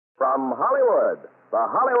From Hollywood, the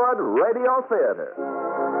Hollywood Radio Theater.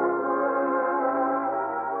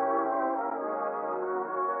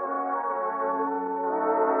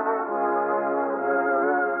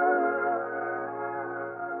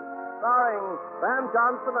 Starring Van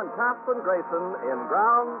Johnson and Katherine Grayson in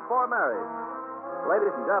Grounds for Marriage.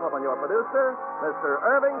 Ladies and gentlemen, your producer, Mr.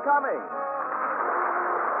 Irving Cummings.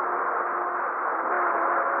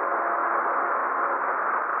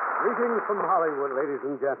 Greetings from Hollywood, ladies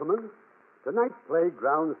and gentlemen. Tonight's play,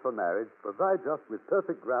 Grounds for Marriage, provides us with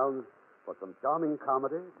perfect grounds for some charming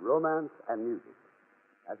comedy, romance, and music.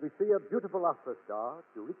 As we see a beautiful opera star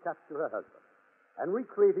to recapture her husband, and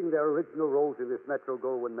recreating their original roles in this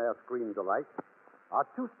Metro-Goldwyn-Mayer screen delight, are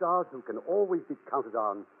two stars who can always be counted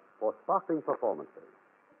on for sparkling performances,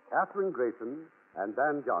 Katherine Grayson and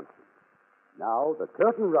Van Johnson. Now, the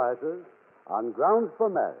curtain rises on Grounds for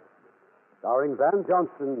Marriage, starring Van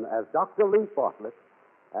Johnson as Dr. Link Bartlett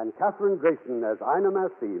and Katherine Grayson as Ina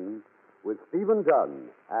Massine, with Stephen Dunn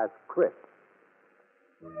as Chris.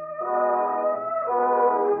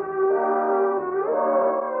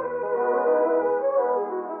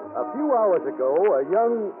 A few hours ago, a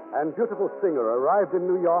young and beautiful singer arrived in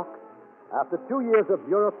New York after 2 years of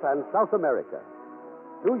Europe and South America.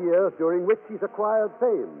 2 years during which she's acquired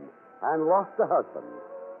fame and lost a husband.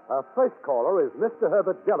 Her first caller is Mr.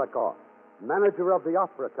 Herbert Jellicoe, manager of the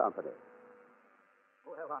opera company.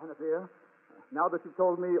 Well, Ina, dear, now that you've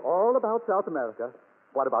told me all about South America,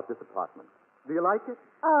 what about this apartment? Do you like it?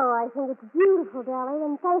 Oh, I think it's beautiful, Deli,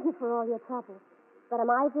 and thank you for all your trouble. But am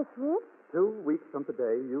I just rich? 2 weeks from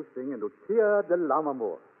today, you sing in Lucia de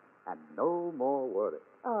l'Amour, and no more worry.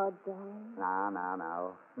 Oh, Deli.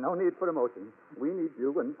 Now. No need for emotion. We need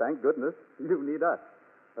you, and thank goodness you need us.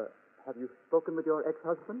 Have you spoken with your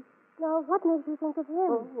ex-husband? No, what makes you think of him?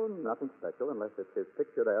 Oh, nothing special, unless it's his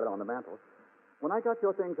picture there on the mantel. When I got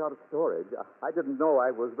your things out of storage, I didn't know I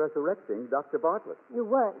was resurrecting Dr. Bartlett. You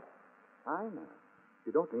weren't. I know.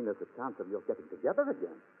 You don't mean there's a chance of your getting together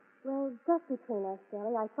again? Well, just between us,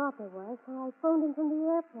 Deli, I thought there was, so I phoned him from the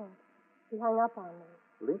airport. He hung up on me.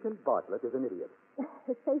 Lincoln Bartlett is an idiot.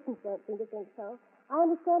 His patients don't seem to think so. I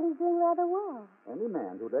understand he's doing rather well. Any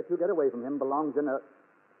man who lets you get away from him belongs in a...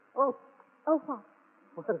 Oh, what?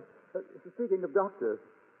 well, speaking of doctors,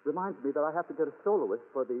 reminds me that I have to get a soloist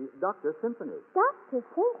for the Doctor Symphony. Dr.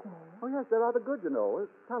 Symphony? Oh, yes, they're rather good, you know,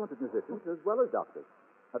 talented musicians as well as doctors.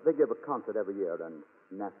 They give a concert every year, and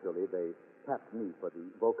naturally they tapped me for the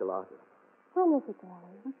vocal artist. When is it,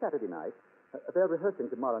 Deli? Saturday night. They're rehearsing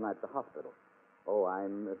tomorrow night at the hospital. Oh,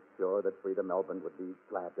 I'm sure that Frida Melbourne would be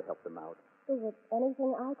glad to help them out. Is it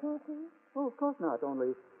anything I can't do? Oh, of course not,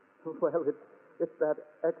 only, well, it's that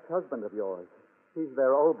ex-husband of yours. He's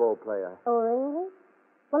their oboe player. Oh, really?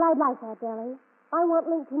 Well, I'd like that, Deli. I want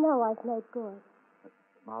Link to know I've made good.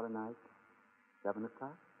 Tomorrow night, 7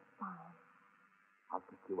 o'clock? Fine. I'll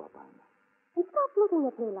pick you up, Ina. And stop looking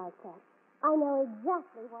at me like that. I know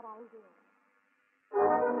exactly what I'm doing.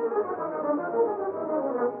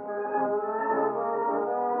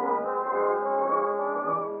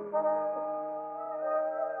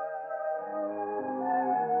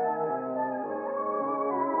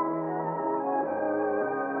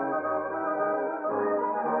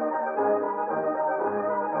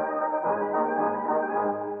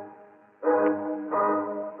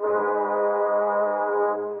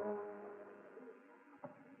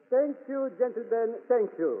 Thank you, gentlemen.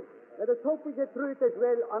 Thank you. Let us hope we get through it as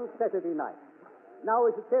well on Saturday night. Now,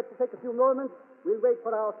 is it fair to take a few moments? We'll wait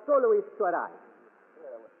for our soloist to arrive.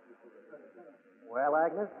 Well,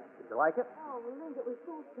 Agnes, did you like it? Oh, well, Link, it was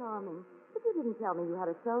so charming. But you didn't tell me you had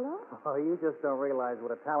a solo. Oh, you just don't realize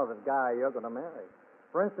what a talented guy you're going to marry.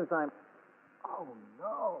 For instance, Oh,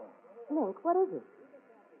 no. Link, what is it?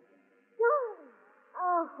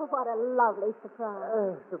 Oh, what a lovely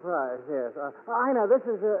surprise. Surprise, yes. Ina, this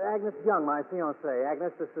is Agnes Young, my fiancée.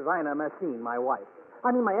 Agnes, this is Ina Massine, my wife.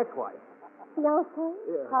 I mean, my ex-wife. Fiancé?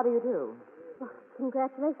 Yeah. How do you do? Well,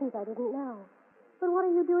 congratulations, I didn't know. But what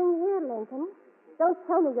are you doing here, Lincoln? Don't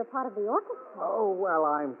tell me you're part of the orchestra. Oh, well,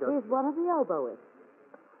 I'm just... He's one of the oboists.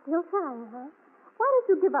 Still trying, huh? Why don't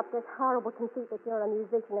you give up this horrible conceit that you're a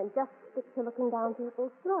musician and just stick to looking down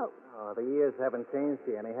people's throats? Oh, the years haven't changed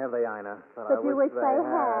you any, have they, Ina? But you wish they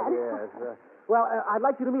had. Yes. Well, I'd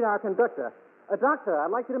like you to meet our conductor. Doctor,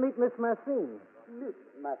 I'd like you to meet Miss Massine. Miss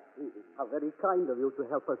Massine, how very kind of you to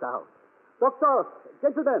help us out. Doctor,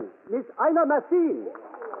 gentlemen, Miss Ina Massine.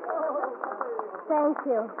 Thank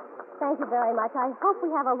you. Thank you very much. I hope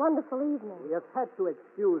we have a wonderful evening. We have had to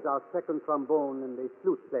excuse our second trombone and the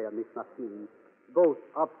flute player, Miss Massine, both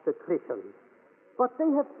obstetricians. But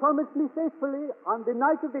they have promised me faithfully on the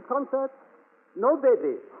night of the concert no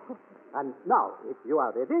baby. And now, if you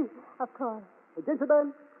are ready, Of course.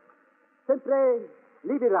 gentlemen, sempre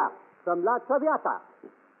libera from La Traviata.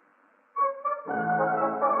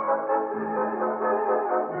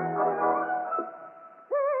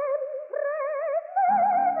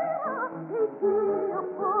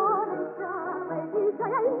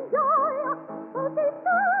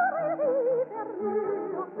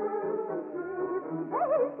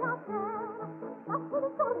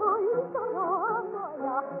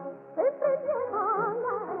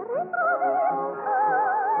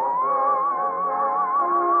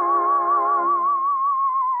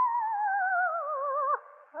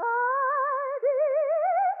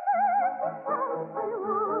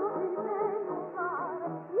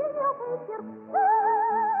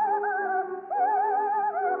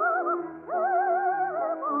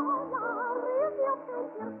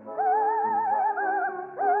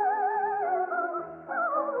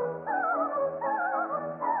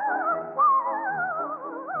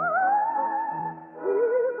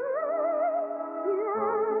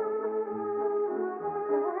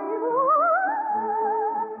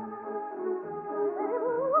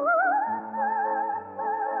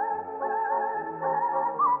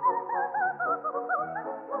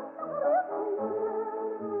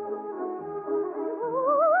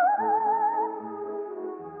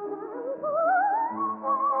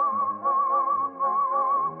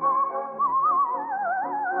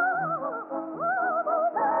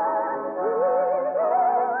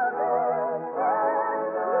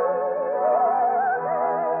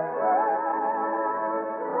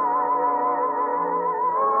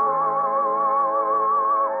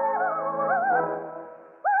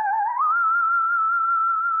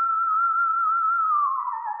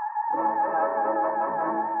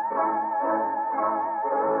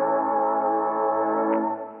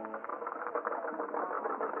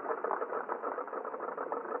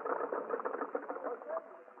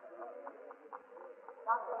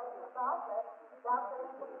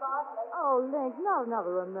 Oh, Link, not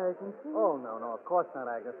another emergency. Oh, no, of course not,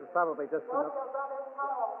 Agnes. It's probably just Go to your brother's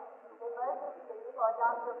home. Emergency for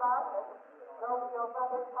Dr. Bartlett. Go to your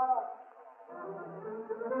brother's home.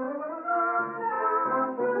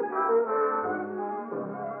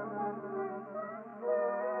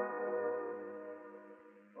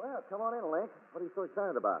 Well, come on in, Link. What are you so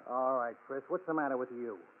excited about? All right, Chris, what's the matter with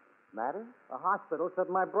you? Matter? The hospital said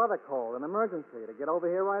my brother called, an emergency, to get over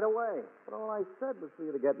here right away. But all I said was for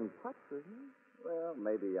you to get in touch with me. Well,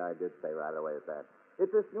 maybe I did say right away at that.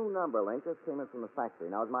 It's this new number, Link. Just came in from the factory.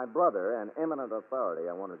 Now, as my brother, an eminent authority,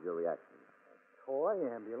 I wanted your reaction. Toy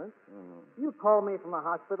ambulance? Mm-hmm. You called me from the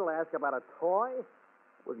hospital to ask about a toy?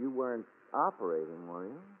 Well, you weren't operating, were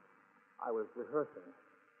you? I was rehearsing.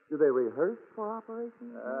 Do they rehearse for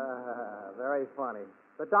operations? Very funny.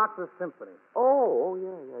 The Doctor's Symphony. Oh,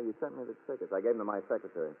 yeah. You sent me the tickets. I gave them to my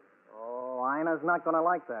secretary. Oh, Ina's not going to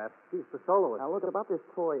like that. She's the soloist. Now, look, about this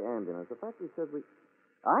toy ambulance. The factory says we...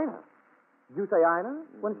 Ina? Did you say Ina?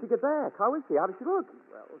 When did she get back? How is she? How does she look?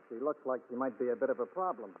 Well, she looks like she might be a bit of a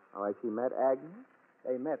problem. All right, she met Agnes?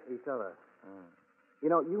 They met each other. You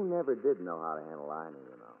know, you never did know how to handle Ina,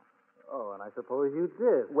 you know. Oh, and I suppose you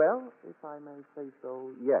did. Well, if I may say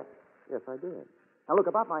so, yes. Yes, I did. Now, look,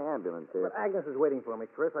 about my ambulance here. But Agnes is waiting for me,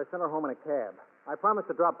 Chris. I sent her home in a cab. I promised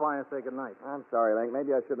to drop by and say goodnight. I'm sorry, Link.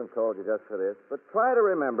 Maybe I shouldn't have called you just for this. But try to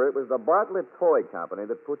remember it was the Bartlett Toy Company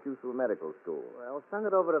that put you through medical school. Well, send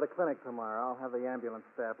it over to the clinic tomorrow. I'll have the ambulance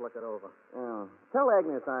staff look it over. Oh. Tell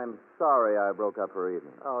Agnes I'm sorry I broke up her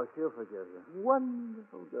evening. Oh, she'll forgive you.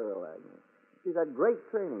 Wonderful girl, Agnes. She's had great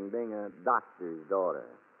training being a doctor's daughter.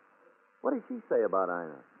 What did she say about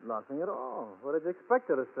Ina? Nothing at all. What did you expect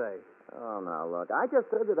her to say? Oh, now, look, I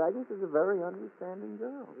just said that Agnes is a very understanding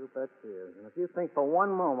girl. You bet she is. And if you think for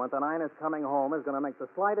one moment that Ina's coming home is going to make the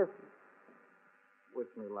slightest... Wish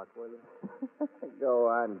me luck, will you? Go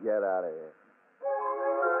on, get out of here.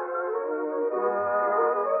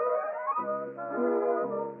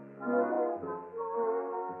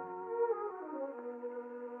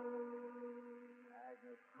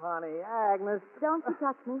 Honey, Agnes. Don't you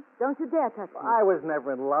touch me. Don't you dare touch me. I was never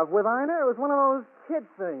in love with Ina. It was one of those kid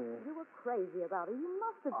things. You were crazy about her. You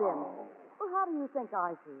must have been. Well, how do you think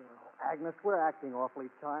I feel? Agnes, we're acting awfully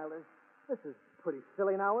childish. This is pretty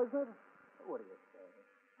silly now, isn't it? What do you say?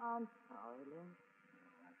 I'm sorry, Lynn.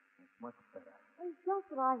 It's much better. It's just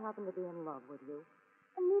that I happen to be in love with you.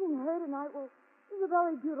 And meeting her tonight, well, she's a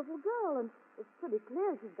very beautiful girl, and it's pretty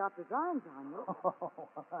clear she's got designs on you.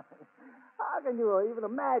 How can you even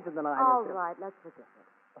imagine that I... All right, let's forget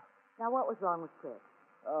it. Now, what was wrong with Chris?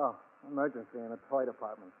 Oh, emergency in the toy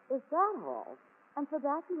department. Is that all? And for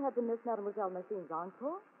that, you had to miss Mademoiselle Machine's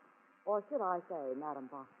encore? Or should I say, Madam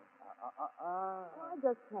Boster? I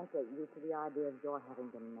just can't get used to the idea of your having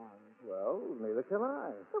been married. Well, neither can I.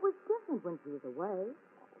 It was different when she was away.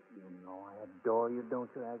 You know I adore you, don't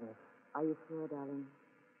you, Agnes? Are you sure, darling?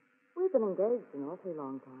 We've been engaged an awfully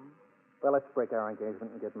long time. Well, let's break our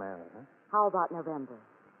engagement and get married, huh? How about November?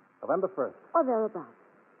 November 1st. Or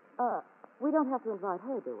thereabouts. We don't have to invite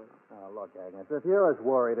her, do we? Oh, look, Agnes, if you're as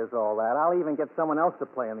worried as all that, I'll even get someone else to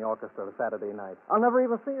play in the orchestra Saturday night. I'll never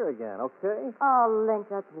even see her again, okay? Oh, Link,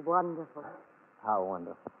 that's wonderful. How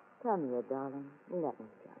wonderful. Come here, darling. Let me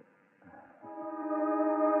show you.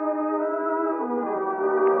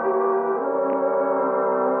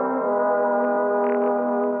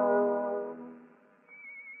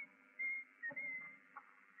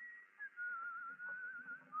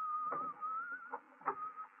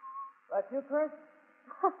 That's you, Chris?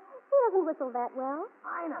 He doesn't whistle that well.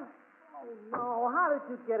 Ina. Oh, no. How did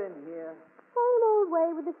you get in here? Same old way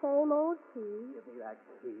with the same old key. Give me that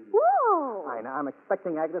key. No! Ina, I'm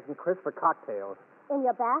expecting Agnes and Chris for cocktails. In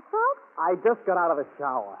your bathrobe? I just got out of the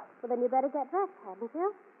shower. Well, then you better get dressed, hadn't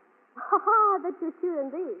you? I bet you're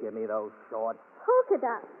shooting these. Give me those shorts. Polka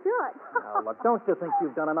dot shorts. Now, look, don't you think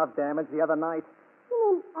you've done enough damage the other night? You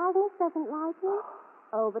mean Agnes doesn't like me?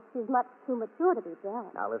 Oh, but she's much too mature to be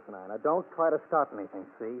jealous. Now, listen, Ina, don't try to start anything,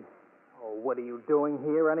 see? Oh, what are you doing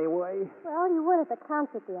here anyway? Well, you were at the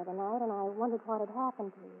concert the other night, and I wondered what had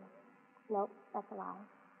happened to you. Nope, that's a lie.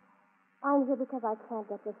 I'm here because I can't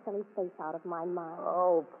get your silly face out of my mind.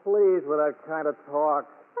 Oh, please, with that kind of talk.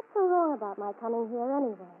 What's so wrong about my coming here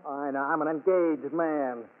anyway? Ina, I'm an engaged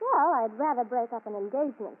man. Well, I'd rather break up an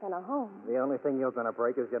engagement than a home. The only thing you're going to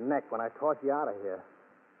break is your neck when I toss you out of here.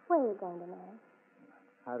 Where are you going tonight?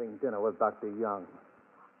 Having dinner with Dr. Young.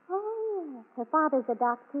 Oh, yes. Her father's a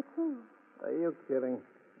doctor, too. Are you kidding?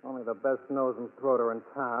 Only the best nose and throater in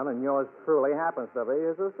town, and yours truly happens to be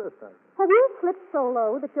his assistant. Have you slipped so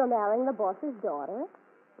low that you're marrying the boss's daughter?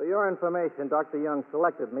 For your information, Dr. Young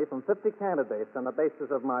selected me from 50 candidates on the basis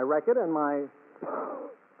of my record and my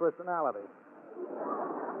personality.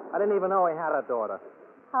 I didn't even know he had a daughter.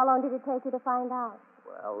 How long did it take you to find out?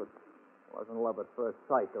 Well, it wasn't love at first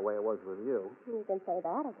sight the way it was with you. You can say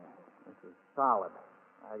that again. This is solid.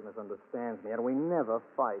 Agnes understands me, and we never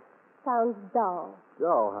fight. Sounds dull.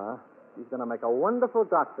 So, huh? She's going to make a wonderful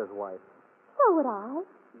doctor's wife. So would I.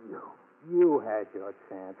 You had your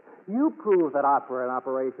chance. You proved that opera and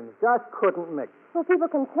operations just couldn't mix. Well, people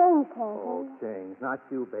can change, can't Oh, they? change. Not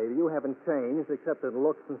you, baby. You haven't changed except in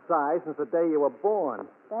looks and size since the day you were born.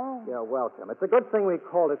 Thanks. You're welcome. It's a good thing we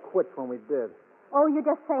called it quits when we did. Oh, you're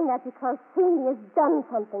just saying that because Jeannie has done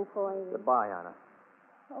something for you. Goodbye, Anna.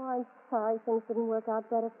 Oh, I'm sorry things didn't work out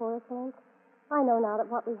better for us, Link. I know now that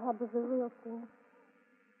what we had was the real thing.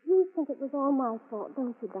 You think it was all my fault,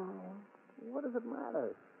 don't you, darling? What does it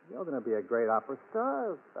matter? You're going to be a great opera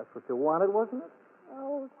star. That's what you wanted, wasn't it?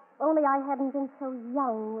 Oh, only I hadn't been so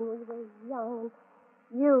young when we were young,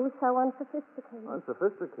 and you so unsophisticated.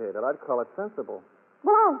 Unsophisticated. I'd call it sensible.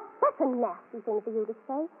 Well, that's a nasty thing for you to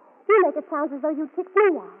say. You make it sound as though you kicked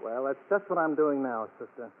me out. Well, that's just what I'm doing now,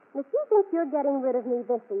 sister. If you think you're getting rid of me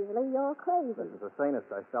this easily, you're crazy. This is the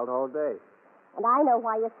sanest I felt all day. And I know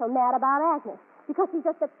why you're so mad about Agnes. Because she's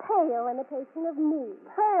just a pale imitation of me.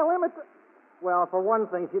 Pale imitation? Well, for one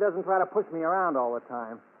thing, she doesn't try to push me around all the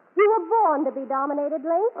time. You were born to be dominated,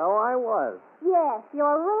 Link. Oh, I was. Yes, you're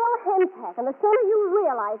a real henpeck, and the sooner you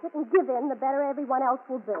realize it and give in, the better everyone else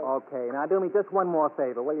will be. Okay, now do me just one more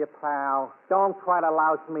favor, will you, pal? Don't try to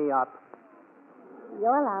louse me up.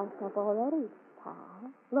 You're loused up already,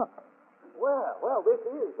 pal. Look. Well, this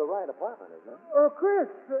is the right apartment, isn't it? Oh, Chris,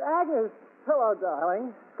 Agnes. Hello,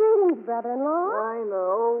 darling. Greetings, brother-in-law. I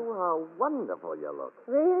know. How wonderful you look.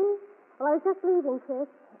 Really? Well, I was just leaving, Chris.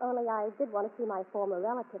 Only I did want to see my former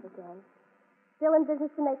relative again. Still in business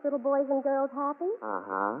to make little boys and girls happy?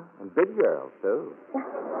 Uh-huh. And big girls, too.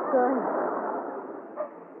 Good.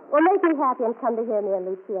 Well, make me happy and come to hear me and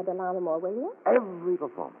Lucia Delano, will you? Every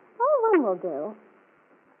performance. Oh, one will do.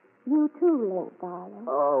 You too, Link, darling.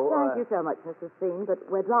 Oh, Thank you so much, Mrs. Steen, but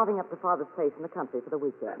we're driving up to Father's place in the country for the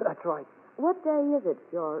weekend. That's right. What day is it,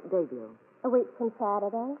 your debut? A week from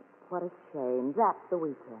Saturday. What a shame. That's the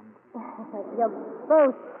weekend. You're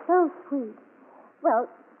both so sweet. Well,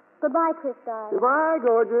 goodbye, Chris, darling. Goodbye,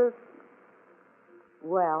 gorgeous.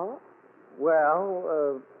 Well?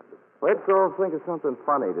 Well, Let's all think of something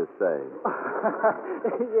funny to say.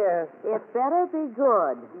 yes. It better be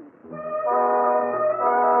good.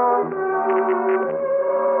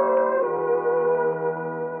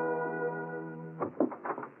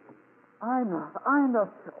 Ina,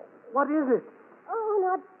 what is it? Oh,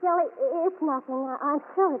 Now, Jelly, it's nothing. I'm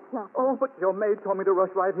sure it's nothing. Oh, but your maid told me to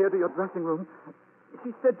rush right here to your dressing room.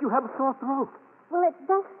 She said you have a sore throat. Well, it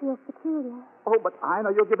does feel peculiar. Oh, but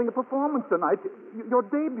Ina, you're giving a performance tonight. Your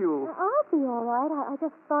debut. I'll be all right. I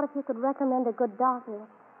just thought if you could recommend a good doctor.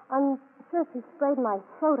 I'm sure if he sprayed my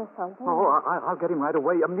throat or something. Oh, I'll get him right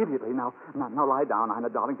away, immediately. Now, lie down, Ina,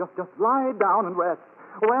 darling. Just lie down and rest.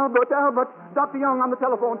 Oh, Albert, Dr. Young on the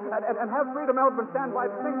telephone, and have Freedom Melbourne stand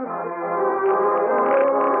by to sing tonight.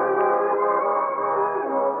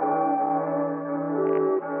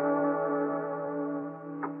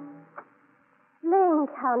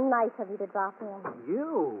 Link, how nice of you to drop in.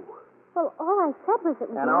 You? Well, all I said was it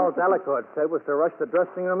was... And all Delacourt said was to rush the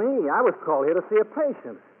dressing room E. I was called here to see a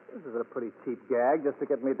patient. This is a pretty cheap gag just to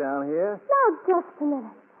get me down here. Now, just a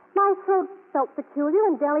minute. My throat felt peculiar,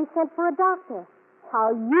 and Deli sent for a doctor.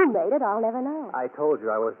 How you made it, I'll never know. I told you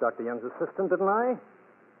I was Dr. Young's assistant, didn't I?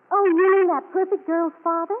 Oh, you mean that perfect girl's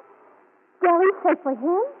father? Deli sent for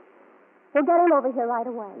him? We'll get him over here right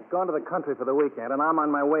away. He's gone to the country for the weekend, and I'm on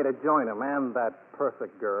my way to join him. And that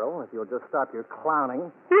perfect girl, if you'll just stop your clowning.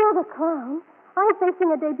 You're the clown. I'm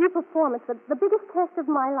facing a debut performance, the biggest test of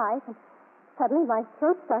my life, and suddenly my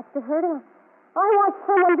throat starts to hurt, and I want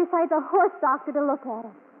someone besides a horse doctor to look at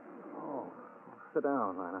it. Oh, sit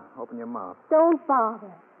down, Lana. Open your mouth. Don't bother.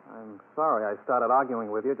 I'm sorry I started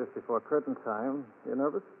arguing with you just before curtain time. You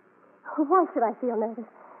nervous? Why should I feel nervous?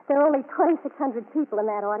 There are only 2,600 people in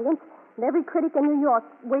that audience, and every critic in New York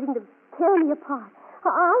waiting to tear me apart.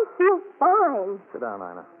 I feel fine. Sit down,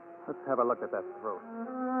 Lana. Let's have a look at that throat.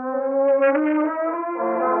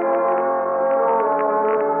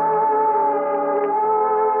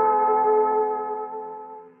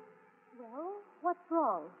 Well, what's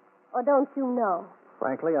wrong? Or don't you know?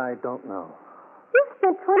 Frankly, I don't know. You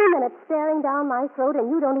spent 20 minutes staring down my throat, and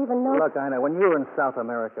you don't even know... Look, Ina, when you were in South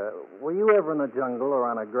America, were you ever in the jungle or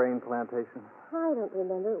on a grain plantation? I don't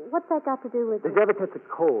remember. What's that got to do with... Did you ever catch a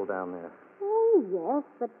cold down there? Oh, yes,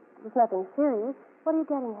 but it was nothing serious. What are you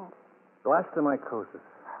getting at? Blastomycosis.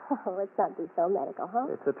 Oh, let's not be so medical, huh?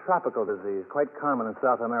 It's a tropical disease, quite common in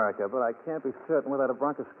South America, but I can't be certain without a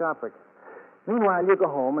bronchoscopic. Meanwhile, you go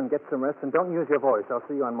home and get some rest, and don't use your voice. I'll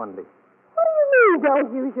see you on Monday. What do you mean,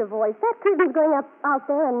 don't use your voice? That curtain's going up out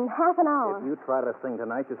there in half an hour. If you try to sing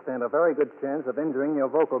tonight, you stand a very good chance of injuring your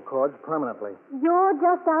vocal cords permanently. You're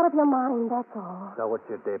just out of your mind, that's all. So what's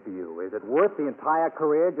your debut? Is it worth the entire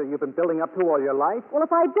career that you've been building up to all your life? Well,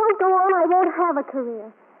 if I don't go on, I won't have a career.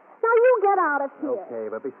 Now, you get out of here. Okay,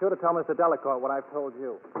 but be sure to tell Mr. Delacourt what I've told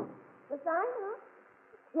you. Miss Ina?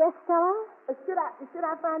 Yes, Stella? Should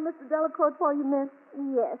I find Mr. Delacourt for you, miss?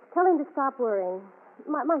 Yes. Tell him to stop worrying.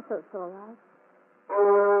 My throat's all right.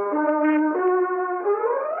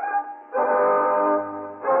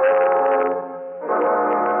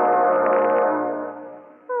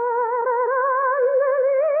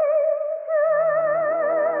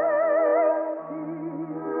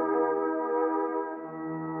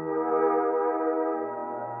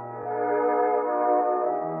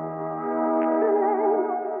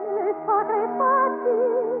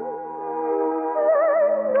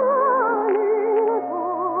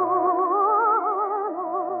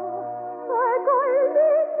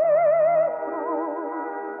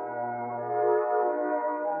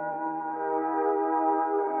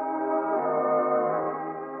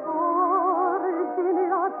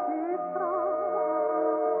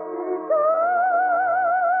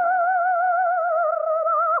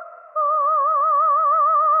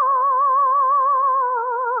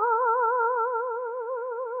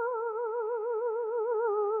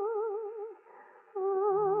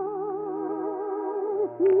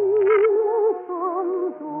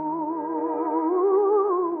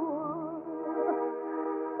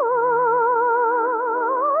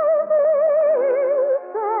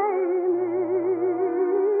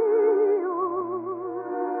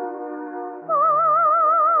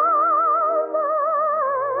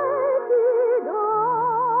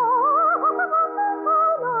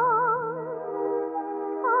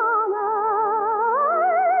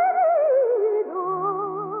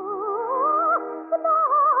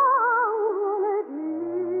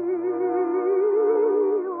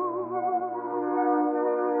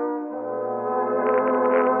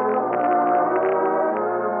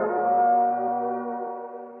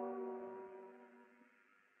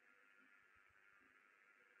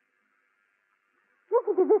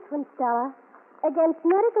 Listen to this one, Stella. Against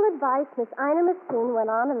medical advice, Miss Ina Machine went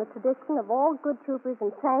on in the tradition of all good troopers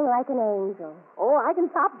and sang like an angel. Oh, I can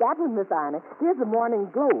top that one, Miss Ina. Here's the Morning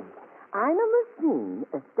Globe. Ina Machine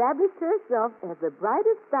established herself as the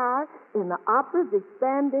brightest star in the opera's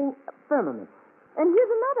expanding firmament. And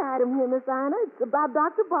here's another item here, Miss Ina. It's about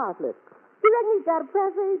Dr. Bartlett. You reckon he's got a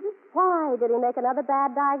press agent? Why? Did he make another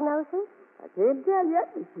bad diagnosis? I can't tell yet.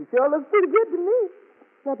 He sure looks pretty good to me.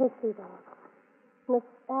 Let me see that. Miss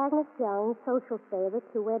Agnes Young, social favor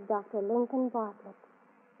to wed Dr. Lincoln Bartlett.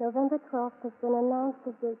 November 12th has been announced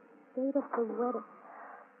as the date of the wedding.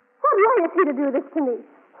 What right is he to do this to me?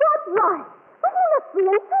 What right? Well, he must be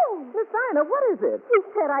insane. Miss Ina, what is it? He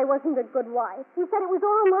said I wasn't a good wife. He said it was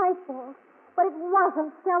all my fault. But it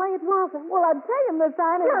wasn't, Stella, it wasn't. Well, I tell you, Miss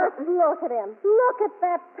Ina... Just look at him. Look at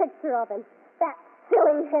that picture of him. That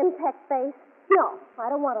silly henpeck face. No,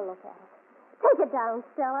 I don't want to look at it. Take it down,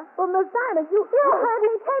 Stella. Well, Miss Ina, You heard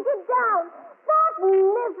me. Take it down. That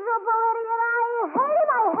miserable idiot. I hate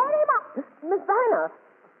him. I hate him. Miss Ina,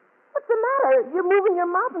 what's the matter? You're moving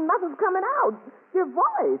your mouth and nothing's coming out. Your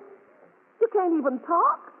voice. You can't even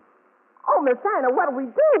talk. Oh, Miss Ina, what do we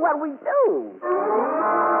do? What do we do?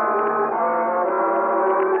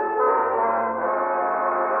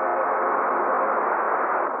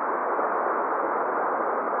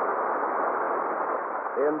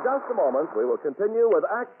 In just a moment, we will continue with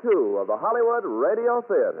Act Two of the Hollywood Radio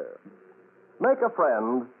Theater. Make a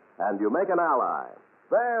friend, and you make an ally.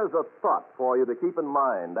 There's a thought for you to keep in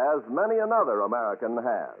mind, as many another American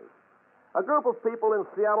has. A group of people in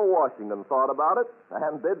Seattle, Washington thought about it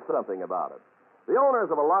and did something about it. The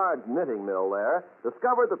owners of a large knitting mill there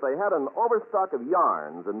discovered that they had an overstock of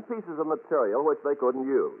yarns and pieces of material which they couldn't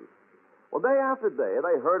use. Well, day after day,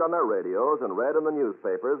 they heard on their radios and read in the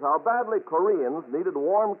newspapers how badly Koreans needed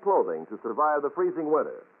warm clothing to survive the freezing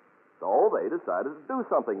winter. So they decided to do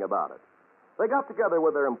something about it. They got together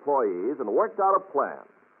with their employees and worked out a plan.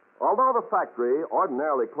 Although the factory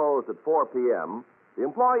ordinarily closed at 4 p.m., the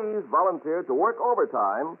employees volunteered to work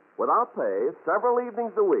overtime without pay several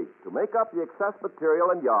evenings a week to make up the excess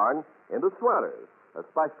material and yarn into sweaters,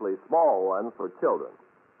 especially small ones for children.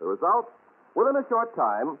 The result? Within a short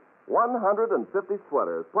time, 150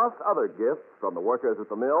 sweaters, plus other gifts from the workers at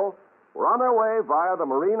the mill, were on their way via the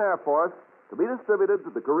Marine Air Force to be distributed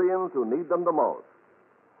to the Koreans who need them the most.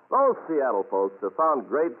 Those Seattle folks have found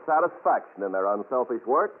great satisfaction in their unselfish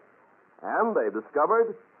work, and they've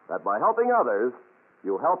discovered that by helping others,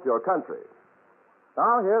 you help your country.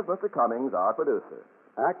 Now, here's Mr. Cummings, our producer.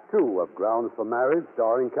 Act Two of Grounds for Marriage,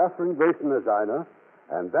 starring Catherine Grayson as Ina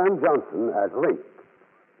and Van Johnson as Link.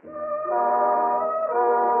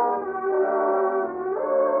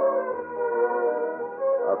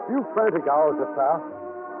 A few frantic hours have passed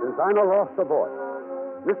since Ina lost her voice.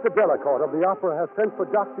 Mr. Delacorte of the opera has sent for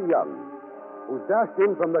Dr. Young, who's dashed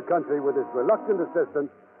in from the country with his reluctant assistant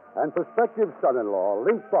and prospective son-in-law,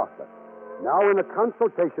 Link Bartlett, now in the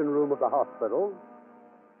consultation room of the hospital.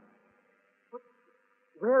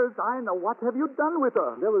 Where's Ina? What have you done with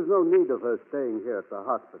her? There was no need of her staying here at the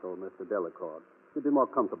hospital, Mr. Delacorte. She'd be more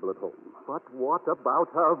comfortable at home. But what about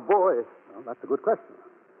her voice? Well, that's a good question.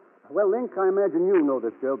 Well, Link, I imagine you know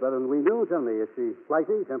this girl better than we do. Tell me, is she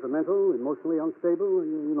flighty, temperamental, emotionally unstable?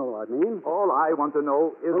 You know what I mean. All I want to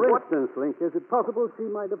know is For what... instance, Link, is it possible she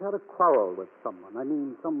might have had a quarrel with someone? I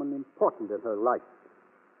mean, someone important in her life.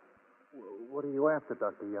 What are you after,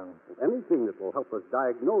 Dr. Young? Anything that will help us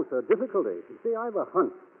diagnose her difficulty. You see, I've a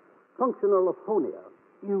hunch. Functional aphonia.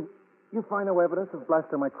 You find no evidence of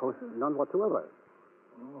blastomycosis? None whatsoever.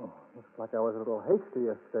 Oh, looks like I was a little hasty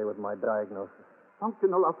yesterday with my diagnosis.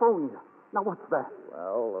 Functional aphonia. Now, what's that?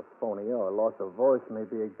 Well, aphonia or loss of voice may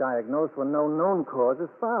be diagnosed when no known cause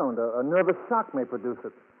is found. A nervous shock may produce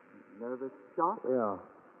it. Nervous shock? Yeah.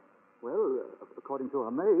 Well, according to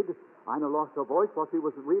her maid, Ina lost her voice while she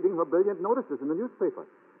was reading her brilliant notices in the newspaper.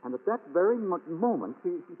 And at that very moment,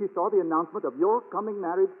 she saw the announcement of your coming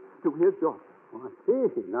marriage to his daughter. Oh, I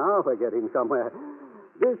see. Now we're getting somewhere.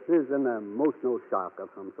 This is an emotional shock of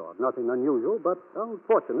some sort. Nothing unusual, but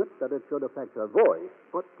unfortunate that it should affect her voice.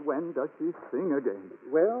 But when does she sing again?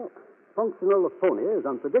 Well, functional aphonia is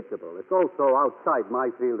unpredictable. It's also outside my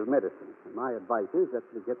field of medicine. And my advice is that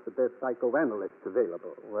we get the best psychoanalysts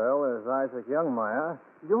available. Well, there's Isaac Youngmeyer.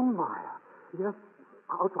 Youngmeyer? Yes.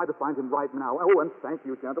 I'll try to find him right now. Oh, and thank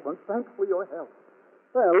you, gentlemen. Thanks for your help.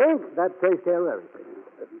 Well, Link, that takes care of everything.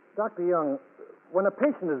 Dr. Young, when a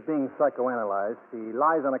patient is being psychoanalyzed, he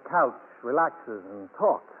lies on a couch, relaxes, and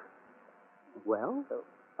talks. Well?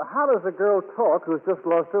 How does a girl talk who's just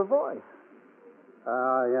lost her voice?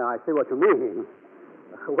 Yeah, I see what you mean.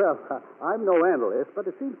 Well, I'm no analyst, but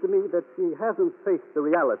it seems to me that she hasn't faced the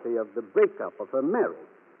reality of the breakup of her marriage.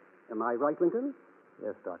 Am I right, Lincoln?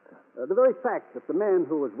 Yes, Doctor. The very fact that the man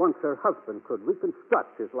who was once her husband could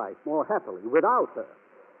reconstruct his life more happily without her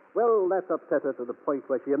Well, that's upset her to the point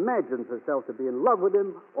where she imagines herself to be in love with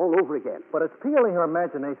him all over again. But it's purely her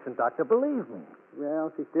imagination, Doctor. Believe me.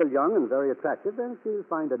 Well, she's still young and very attractive, and she'll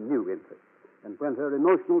find a new interest. And when her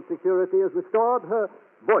emotional security is restored, her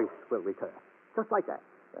voice will return. Just like that.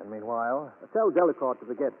 And meanwhile? Tell Delacourt to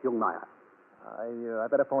forget young Meyer. I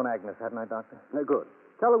better phone Agnes, hadn't I, Doctor? Good.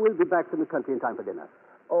 Tell her we'll be back from the country in time for dinner.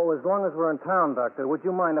 Oh, as long as we're in town, Doctor, would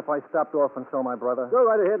you mind if I stopped off and saw my brother? Go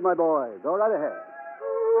right ahead, my boy. Go right ahead.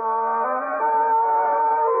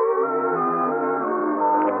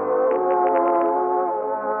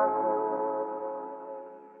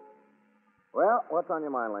 Well, what's on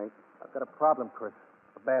your mind, Link? I've got a problem, Chris.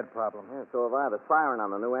 A bad problem. Yeah, so have I. The siren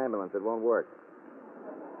on the new ambulance, it won't work.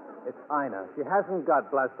 It's Ina. She hasn't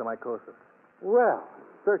got blastomycosis. Well,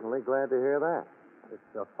 certainly glad to hear that.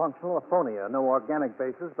 It's a functional aphonia, no organic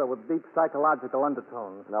basis, but with deep psychological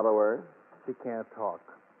undertones. In other words? She can't talk.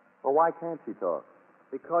 Well, why can't she talk?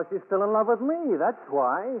 Because she's still in love with me, that's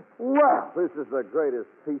why. Well, this is the greatest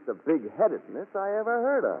piece of big-headedness I ever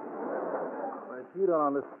heard of. But you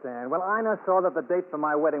don't understand. When Ina saw that the date for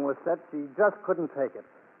my wedding was set, she just couldn't take it.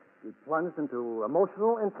 She plunged into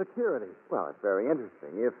emotional insecurity. Well, it's very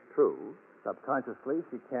interesting, if true. Subconsciously,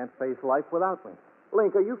 she can't face life without me.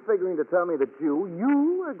 Link, are you figuring to tell me that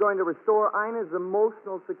you are going to restore Ina's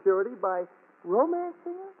emotional security by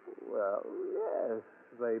romancing her? Well, yes,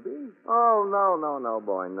 baby. Oh, no,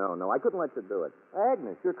 boy, no. I couldn't let you do it.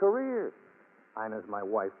 Agnes, your career. Ina's my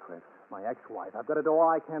wife, Chris. My ex-wife. I've got to do all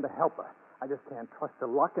I can to help her. I just can't trust her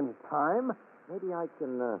luck and time. Maybe I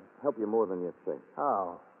can help you more than you think.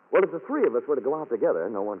 How? Well, if the three of us were to go out together,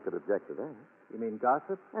 no one could object to that. You mean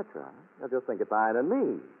gossip? That's right. Now just think it's Ina and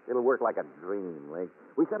me. It'll work like a dream, Link.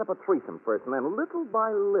 We set up a threesome first, and then little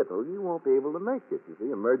by little, you won't be able to make it. You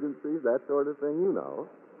see, emergencies, that sort of thing, you know.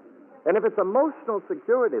 And if it's emotional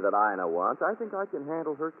security that Ina wants, I think I can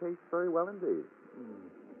handle her case very well indeed.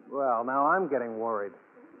 Well, now I'm getting worried.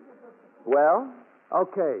 Well?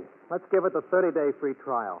 Okay, let's give it the 30-day free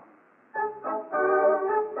trial.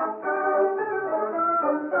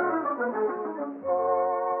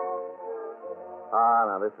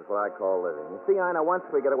 Now this is what I call living. You see, Ina, once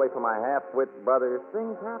we get away from my half-wit brother,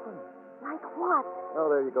 things happen. Like what?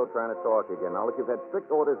 Oh, there you go, trying to talk again. Now, look, you've had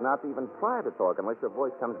strict orders not to even try to talk unless your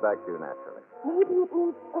voice comes back to you naturally. Maybe it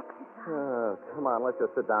needs exercise. Come on, let's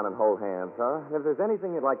just sit down and hold hands, huh? If there's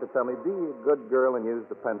anything you'd like to tell me, be a good girl and use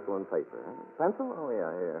the pencil and paper. Pencil? Oh,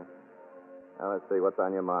 yeah, here. Now, let's see, what's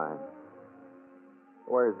on your mind?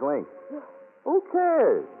 Where's Link? Who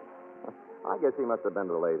cares? I guess he must have been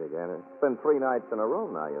delayed again. It's been 3 nights in a row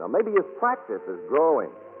now, you know. Maybe his practice is growing.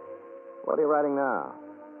 What are you writing now?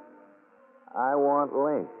 I want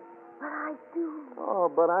Link. But I do. Oh,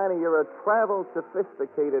 but Ina, you're a traveled,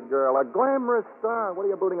 sophisticated girl, a glamorous star. What are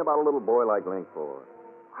you brooding about a little boy like Link for?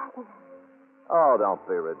 Agnes. Oh, don't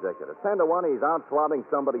be ridiculous. 10 to 1, he's out swabbing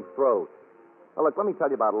somebody's throat. Well, look, let me tell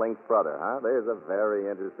you about Link's brother, huh? There's a very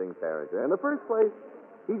interesting character. In the first place,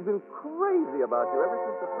 he's been crazy about you ever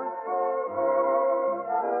since the first...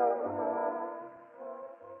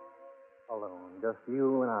 Alone, just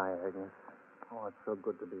you and I, Agnes. Oh, it's so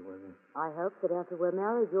good to be with you. I hope that after we're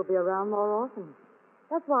married, you'll be around more often.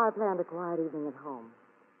 That's why I planned a quiet evening at home.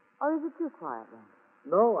 Or is it too quiet, then?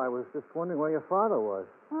 No, I was just wondering where your father was.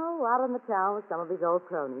 Oh, out in the town with some of his old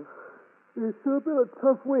cronies. It's sure been a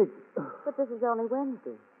tough week. But this is only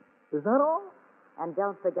Wednesday. Is that all? And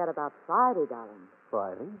don't forget about Friday, darling.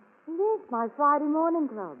 Friday? Yes, my Friday morning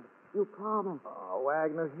club. You promised. Oh,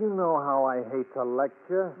 Agnes, you know how I hate to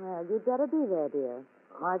lecture. Well, you'd better be there, dear.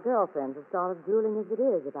 My girlfriends have started drooling as it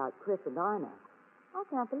is about Chris and Ina. I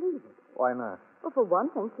can't believe it. Why not? Well, for one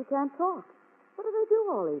thing, she can't talk. What do they do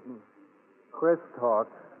all evening? Chris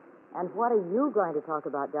talks. And what are you going to talk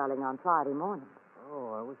about, darling, on Friday morning?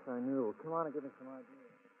 Oh, I wish I knew. Come on and give me some ideas.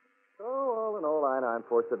 So, all in all, Ina, I'm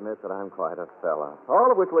forced to admit that I'm quite a fella.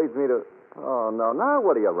 All of which leads me to... Oh, no, now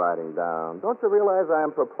what are you writing down? Don't you realize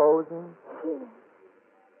I'm proposing?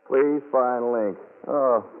 Please find Link.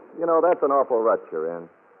 Oh, you know, that's an awful rut you're in.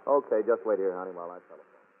 Okay, just wait here, honey, while I telephone.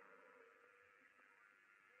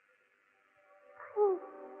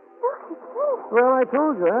 Look, it's Link. Well, I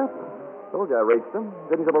told you. Told you I reached him.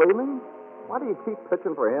 Didn't you believe me? Why do you keep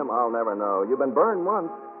pitching for him? I'll never know. You've been burned once.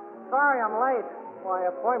 Sorry I'm late. My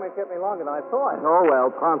appointment kept me longer than I thought. Oh,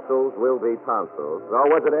 well, tonsils will be tonsils. Or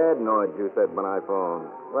was it adenoids you said when I phoned?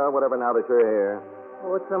 Well, whatever now that you're here.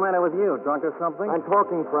 What's the matter with you? Drunk or something? I'm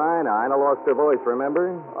talking for Ina. Ina lost her voice,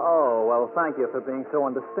 remember? Oh, well, thank you for being so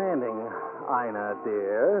understanding, Ina,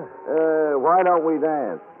 dear. Why don't we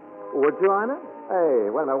dance? Would you, Ina?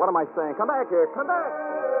 Hey, wait a minute. What am I saying? Come back here. Come back.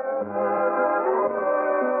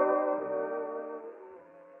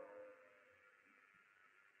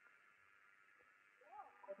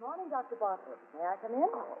 Morning, Dr. Bartlett. May I come in?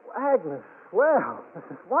 Oh, Agnes, well, this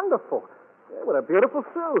is wonderful. Yeah, what a beautiful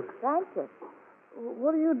suit. Thank you.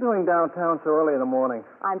 What are you doing downtown so early in the morning?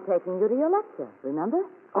 I'm taking you to your lecture, remember?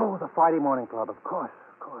 Oh, the Friday morning club, of course,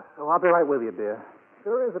 of course. Oh, I'll be right with you, dear.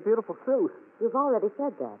 Sure is a beautiful suit. You've already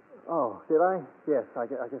said that. Oh, did I? Yes, I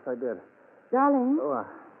guess I did. Darling, Oh,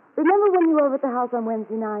 remember when you were over at the house on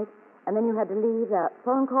Wednesday night, and then you had to leave that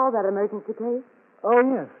phone call, that emergency case? oh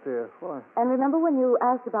yes, dear. What? And remember when you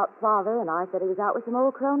asked about Father, and I said he was out with some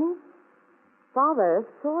old cronies? Father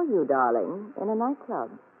saw you, darling, in a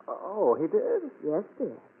nightclub. Oh, he did? Yes,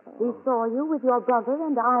 dear. He saw you with your brother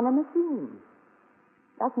and Ina Machine.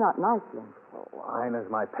 That's not nice, Link. Oh, Ina's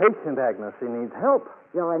my patient, Agnes. He needs help.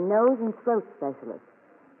 You're a nose and throat specialist.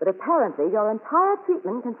 But apparently your entire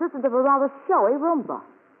treatment consisted of a rather showy Roomba.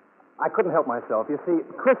 I couldn't help myself. You see,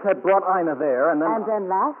 Chris had brought Ina there, and then... And then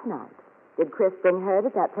last night, did Chris bring her to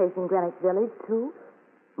that place in Greenwich Village, too?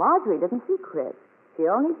 Marjorie didn't see Chris. She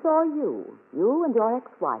only saw you and your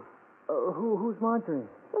ex-wife. Who's Marjorie?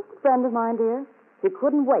 Just a friend of mine, dear. She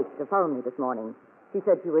couldn't wait to phone me this morning. She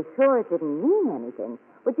said she was sure it didn't mean anything,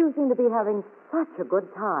 but you seem to be having such a good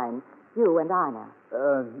time, you and Ina.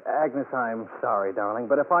 Agnes, I'm sorry, darling,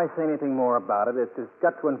 but if I say anything more about it, it's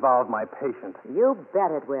got to involve my patient. You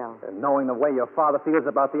bet it will. And knowing the way your father feels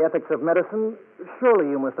about the ethics of medicine, surely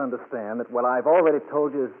you must understand that what I've already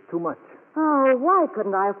told you is too much. Oh, why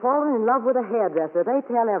couldn't I have fallen in love with a hairdresser? They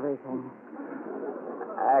tell everything.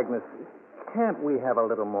 Agnes, can't we have a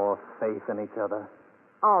little more faith in each other?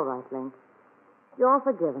 All right, Link. You're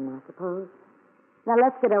forgiven, I suppose. Now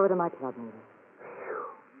let's get over to my club meeting.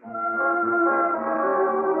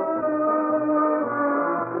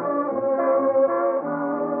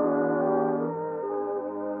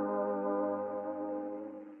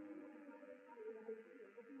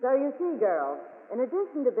 So you see, girls, in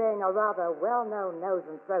addition to being a rather well-known nose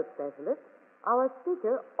and throat specialist, our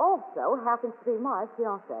speaker also happens to be my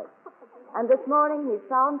fiancé. And this morning he's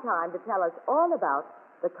found time to tell us all about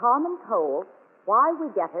the common cold, why we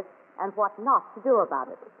get it, and what not to do about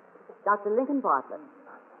it. Dr. Lincoln Bartlett.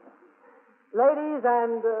 Ladies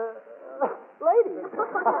and, ladies.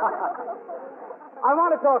 I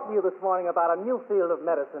want to talk to you this morning about a new field of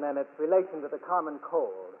medicine and its relation to the common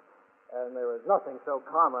cold. And there is nothing so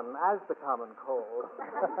common as the common cold.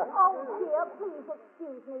 Oh, dear, please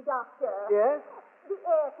excuse me, Doctor. Yes? The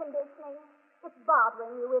air conditioning, it's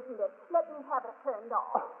bothering you, isn't it? Let me have it turned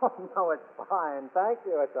off. Oh, no, it's fine. Thank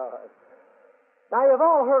you, it's all right. Now, you've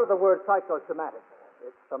all heard of the word psychosomatic.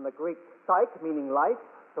 It's from the Greek psyche, meaning life,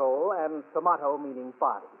 soul, and somato, meaning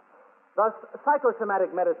body. Thus,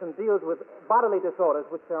 psychosomatic medicine deals with bodily disorders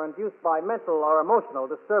which are induced by mental or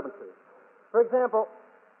emotional disturbances. For example,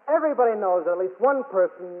 everybody knows at least one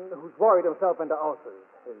person who's worried himself into ulcers.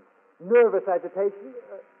 His nervous agitation...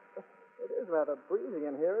 it is rather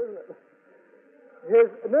breezy in here, isn't it? His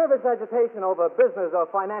nervous agitation over business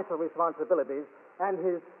or financial responsibilities and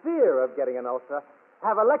his fear of getting an ulcer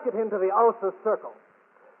have elected him to the ulcer circle.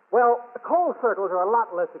 Well, cold circles are a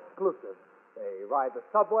lot less exclusive. They ride the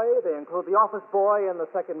subway, they include the office boy and the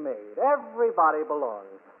second maid. Everybody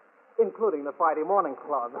belongs, including the Friday morning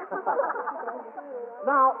club.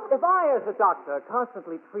 Now, if I, as a doctor,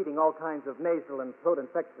 constantly treating all kinds of nasal and throat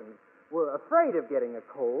infections, were afraid of getting a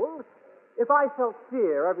cold, if I felt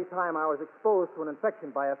fear every time I was exposed to an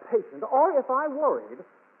infection by a patient, or if I worried,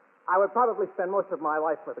 I would probably spend most of my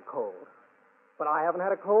life with a cold. But I haven't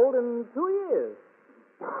had a cold in 2 years.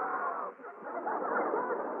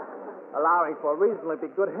 Allowing for reasonably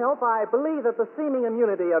good health, I believe that the seeming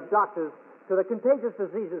immunity of doctors to the contagious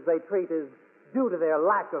diseases they treat is due to their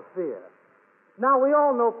lack of fear. Now, we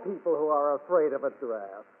all know people who are afraid of a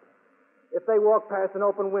draft. If they walk past an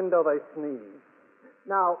open window, they sneeze.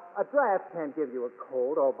 Now, a draft can't give you a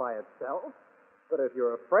cold all by itself, but if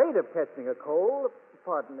you're afraid of catching a cold,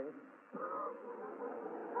 pardon me,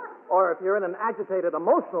 or if you're in an agitated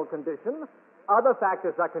emotional condition, other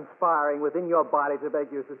factors are conspiring within your body to make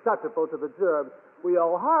you susceptible to the germs we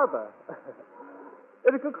all harbor.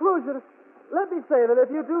 In conclusion, let me say that if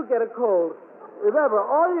you do get a cold, remember,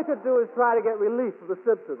 all you can do is try to get relief from the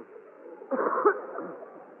symptoms.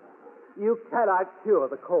 You cannot cure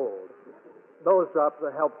the cold. Those drops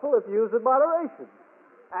are helpful if used in moderation.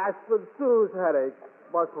 Aspirin soothes headaches,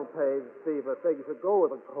 muscle pains, fever, things that go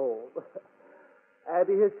with a cold.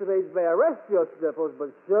 Antihistamines may arrest your sniffles,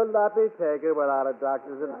 but should not be taken without a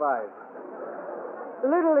doctor's advice.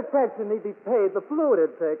 Little attention need be paid to fluid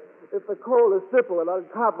intake if the cold is simple and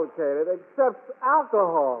uncomplicated, except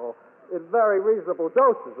alcohol, in very reasonable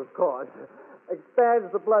doses, of course, expands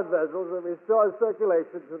the blood vessels and restores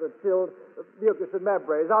circulation to the chilled mucous and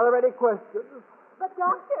membranes. Are there any questions? But,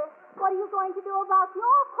 Doctor, what are you going to do about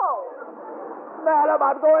your cold? Madam,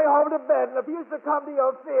 I'm going home to bed, and if you succumb to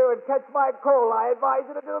your fear and catch my cold, I advise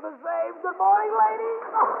you to do the same. Good morning,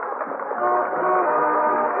 ladies.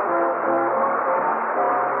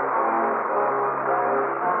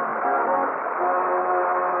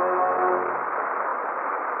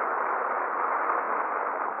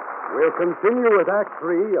 We'll continue with Act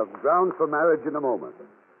 3 of Grounds for Marriage in a moment.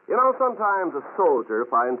 You know, sometimes a soldier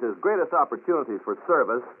finds his greatest opportunities for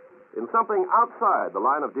service in something outside the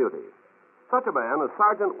line of duty. Such a man is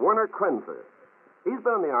Sergeant Werner Krenzer. He's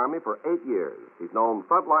been in the Army for 8 years. He's known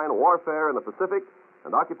frontline warfare in the Pacific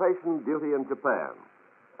and occupation duty in Japan.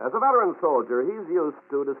 As a veteran soldier, he's used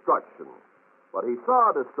to destruction. But he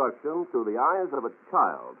saw destruction through the eyes of a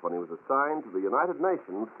child when he was assigned to the United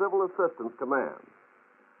Nations Civil Assistance Command.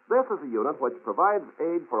 This is a unit which provides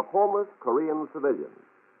aid for homeless Korean civilians.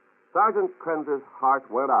 Sergeant Krenzer's heart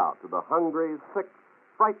went out to the hungry, sick,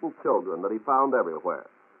 frightened children that he found everywhere.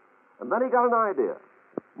 And then he got an idea.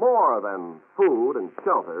 More than food and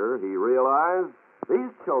shelter, he realized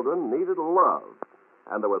these children needed love.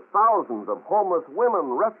 And there were thousands of homeless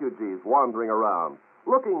women refugees wandering around,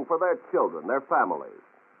 looking for their children, their families.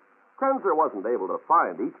 Krenzer wasn't able to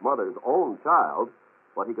find each mother's own child,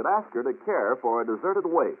 but he could ask her to care for a deserted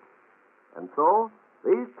waif. And so,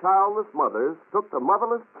 these childless mothers took the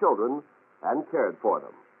motherless children and cared for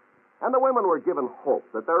them. And the women were given hope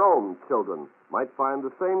that their own children might find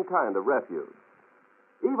the same kind of refuge.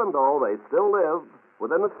 Even though they still lived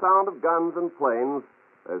within the sound of guns and planes,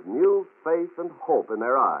 there's new faith and hope in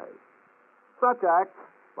their eyes. Such acts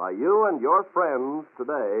by you and your friends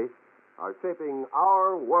today are shaping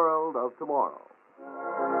our world of tomorrow.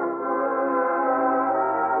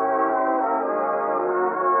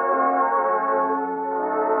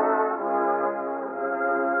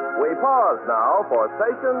 We pause now for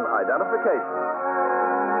station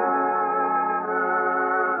identification.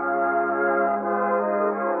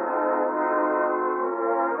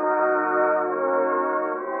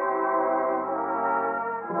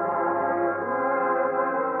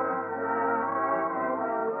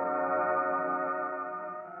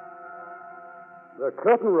 The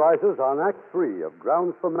curtain rises on Act 3 of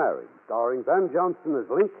Grounds for Marriage, starring Van Johnson as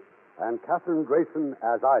Link and Katherine Grayson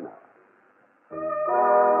as Ina.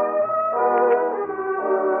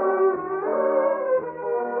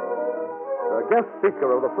 The guest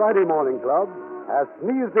speaker of the Friday Morning Club has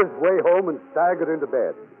sneezed his way home and staggered into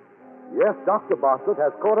bed. Yes, Dr. Bartlett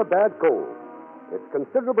has caught a bad cold. It's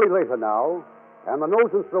considerably later now, and the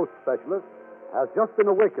nose and throat specialist has just been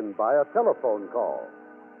awakened by a telephone call.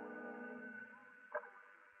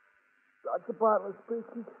 Dr. Bartlett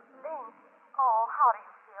speaking. Link, oh, how do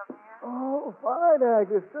you feel, dear? Oh, fine,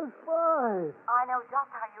 Agnes, just fine. I know just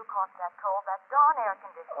how you caught that cold, that darn air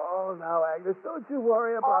conditioner. Oh, now, Agnes, don't you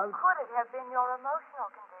worry Or about it. could it have been your emotional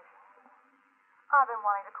condition? I've been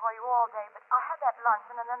wanting to call you all day, but I had that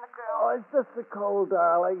luncheon and then the girl... Oh, it's just a cold,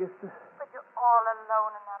 darling. It's just... But you're all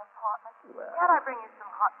alone in that apartment. Well- Can't I bring you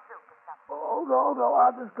some hot soup or something? Oh, no,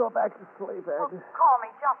 I'll just go back to sleep, Well, Agnes. call me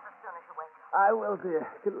just as soon as you wake up. I will, dear.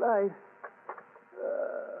 Good night.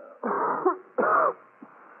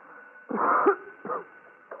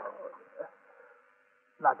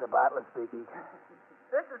 Dr. Bartlett speaking.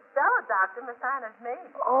 This is Stella, Doctor. Miss Ina's maid.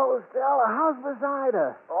 Oh, Stella, how's Miss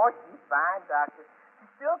Ida? Oh, she's fine, Doctor. She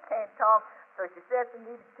still can't talk, so she said for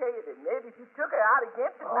me to tell you that maybe if you took her out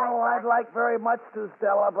again tonight... Oh, I'd like very much to,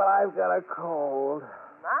 Stella, but I've got a cold.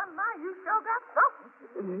 My, you sure got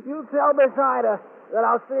something. You tell Miss Ida that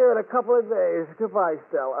I'll see her in a couple of days. Goodbye,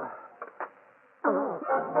 Stella.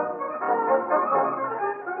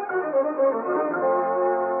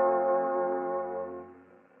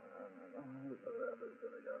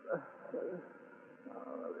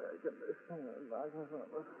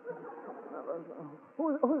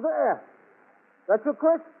 Who's there? That's you,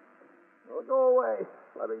 Chris? Oh, go away.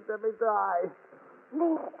 Let me die.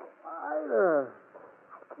 Link, Ida. I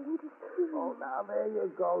came to see you. Oh, now there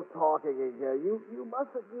you go, talking again. You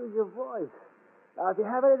mustn't use your voice. Now, if you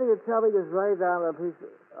have anything to tell me, just write it down on a piece of...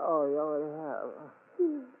 Oh, you already have.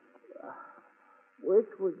 Which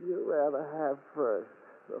would you rather have first?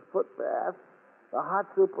 The foot bath, the hot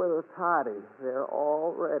soup, or the toddy? They're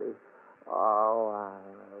all ready. Oh,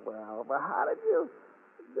 well, but how did you...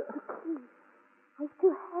 I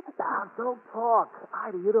still have it. Now, don't talk.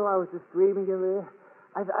 Ida, you know I was just dreaming of this.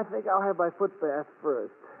 I think I'll have my foot bath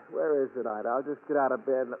first. Where is it, Ida? I'll just get out of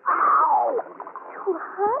bed and... Ow! You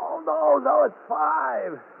hurt? Oh, no, it's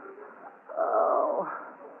 5. Oh,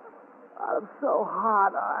 I'm so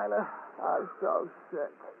hot, Ida. I'm so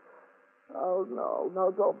sick. Oh, no.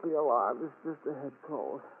 No, don't be alarmed. It's just a head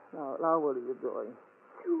cold. Now, what are you doing?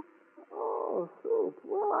 Soup. Oh, soup.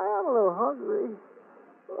 Well, I am a little hungry.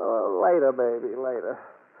 Later, baby, later.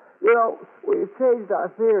 You know, we've changed our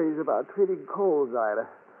theories about treating colds, Ida.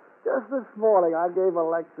 Just this morning, I gave a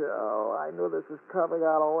lecture. Oh, I knew this was coming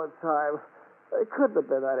out all the time. It couldn't have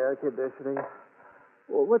been that air conditioning.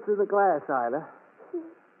 Well, what's in the glass, Ida?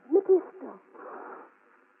 Mephisto.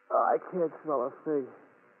 Oh, I can't smell a thing.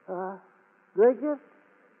 Drink it?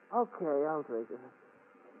 Okay, I'll drink it.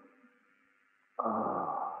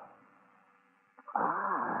 Oh.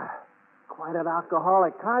 Quite an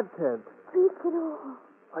alcoholic content. Drink it all.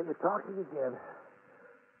 Are you talking again?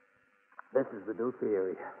 This is the new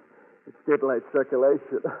theory. It stimulates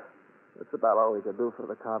circulation. That's about all we can do for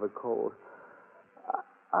the common cold.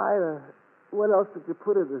 Ida, what else did you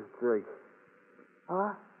put in this drink?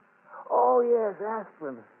 Huh? Oh, yes,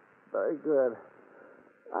 aspirin. Very good.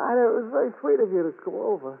 Ida, it was very sweet of you to come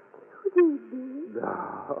over. You did?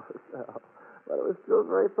 No. But it was still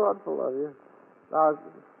very thoughtful of you. Now,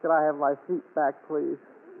 can I have my seat back, please?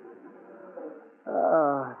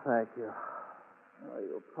 Thank you. Oh,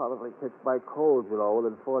 you'll probably catch my cold,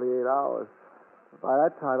 within 48 hours. By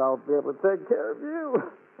that time, I'll be able to take care of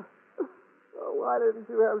you. Oh, why didn't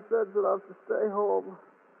you have sense enough to stay home?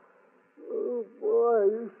 Oh, boy,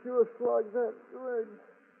 you sure slugged that drink.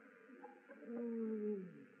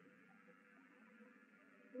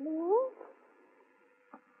 Link?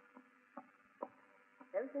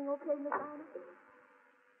 Everything okay, Miss Ida?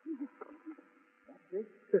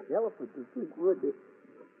 This elephant is too good.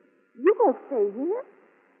 You gonna stay here?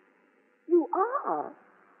 You are.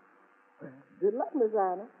 Good luck, Miss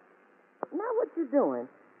Ida. Now what you doing?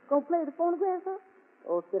 Gonna play the phonograph, huh?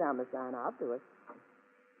 Oh, sit down, Miss Ida. I'll do it.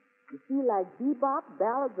 You feel like bebop,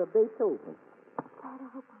 ballads, or Beethoven?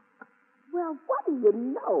 Well, what do you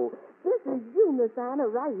know? This is you, Miss Ina,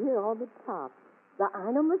 right here on the top. The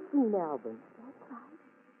Ina Machine album. That's right.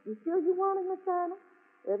 You sure you want it, Miss Ina?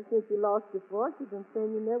 Ever since you lost your voice, you've been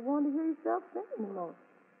saying you never wanted to hear yourself sing anymore.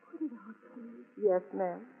 Put it on, please. Yes,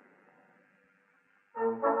 ma'am.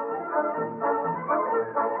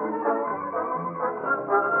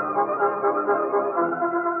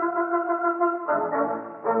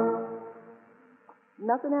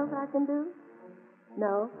 Nothing else I can do?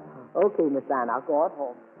 No? Okay, Miss Ina, I'll go on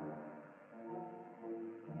home.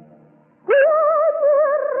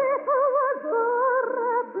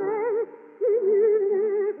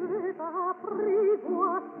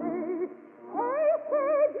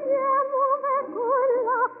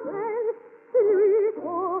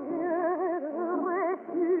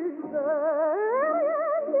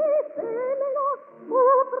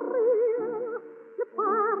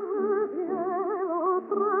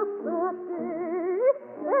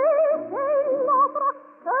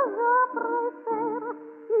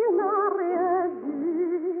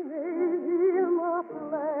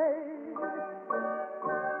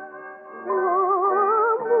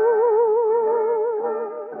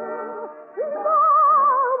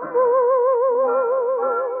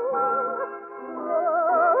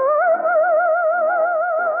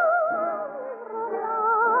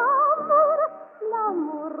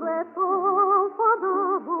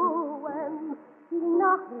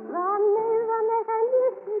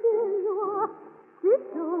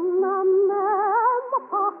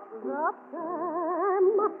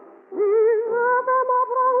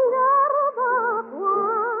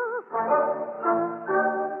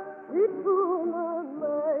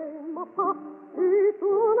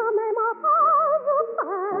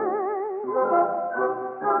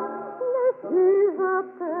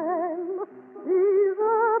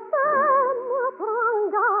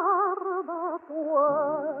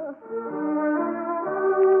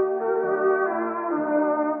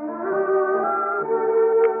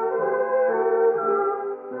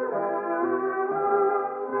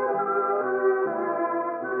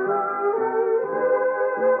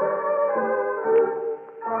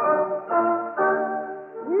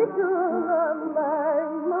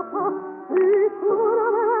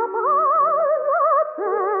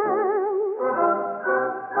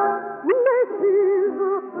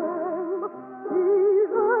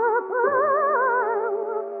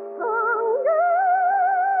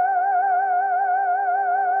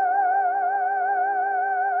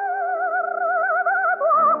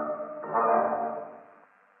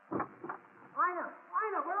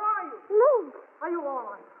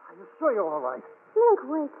 Link,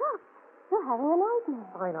 wake up. You're having a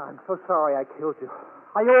nightmare. Ina, I'm so sorry I killed you.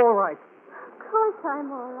 Are you all right? Of course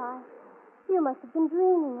I'm all right. You must have been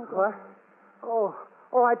dreaming again. What? Oh,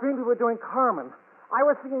 I dreamed we were doing Carmen. I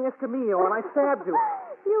was singing Escamillo, and I stabbed you.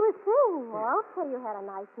 You were singing. Well, okay, you had a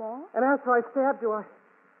night nap. And after I stabbed you,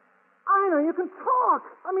 I know you can talk.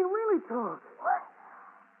 I mean, really talk. What?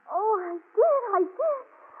 Oh, I did.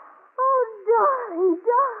 Oh, darling.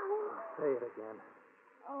 Say it again.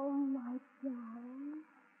 Oh, my darling.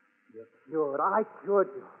 You're cured. I cured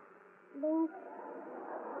you.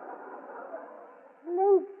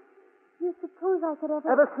 Link, you suppose I could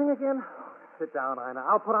ever... Ever sing again? Sit down, Ina.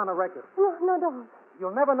 I'll put on a record. No, don't.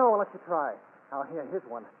 You'll never know unless you try. Now, here's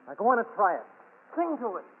one. Now, go on and try it. Sing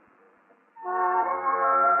to it.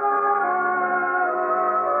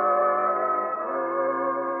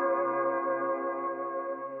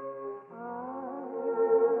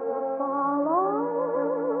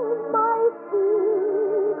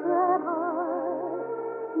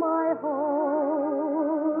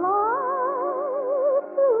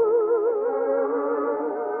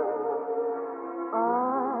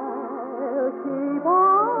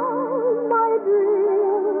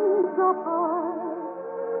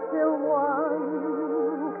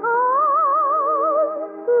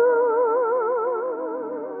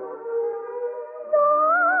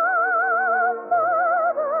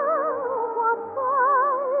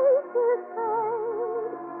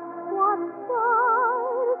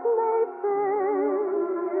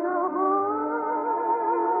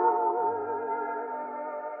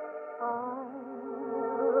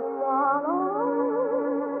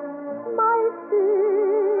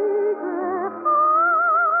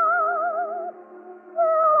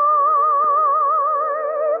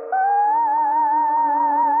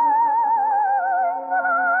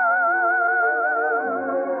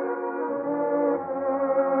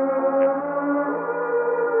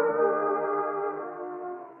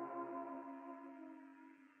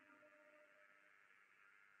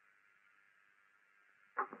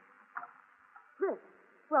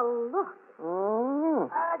 Well, look.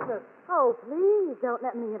 Agnes! Oh, please, don't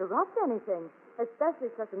let me interrupt anything, especially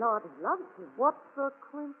such an ardent love scene. What's the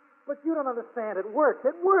clinch? But you don't understand. It worked.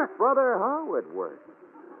 It worked. Brother, how it works.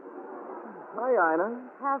 Hi, Ina.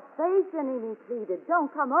 Have faith in him, he pleaded.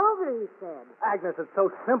 Don't come over, he said. Agnes, it's so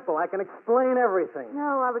simple. I can explain everything.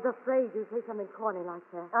 No, I was afraid you'd say something corny like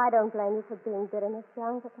that. I don't blame you for being bitter, Miss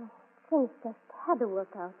Young, but things just had to work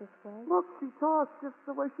out this way. Look, she talks just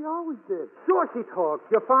the way she always did. Sure she talks.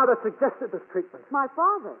 Your father suggested this treatment. My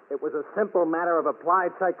father. It was a simple matter of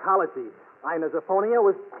applied psychology. Ina's aphonia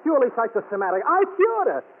was purely psychosomatic. I cured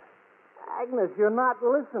her. Agnes, you're not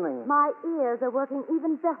listening. My ears are working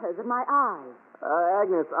even better than my eyes.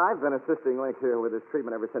 Agnes, I've been assisting Link here with this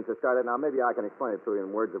treatment ever since it started. Now, maybe I can explain it to you in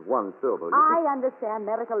words of one syllable. I understand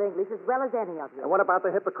medical English as well as any of you. And what about the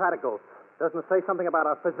Hippocratic Oath? Doesn't it say something about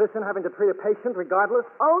a physician having to treat a patient regardless?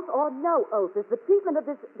 Oath or no oath is the treatment of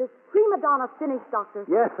this prima donna finish, Doctor.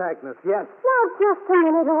 Yes, Agnes, yes. Now, just a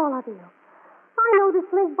minute, all of you. I know this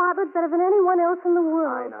Link Bartlett better than anyone else in the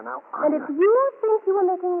world. Now, And if you think you were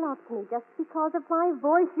making love to me just because of my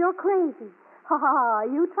voice, you're crazy. Ha ha ha.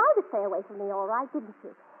 You tried to stay away from me, all right, didn't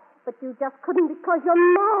you? But you just couldn't because you're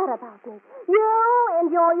mad about me. You and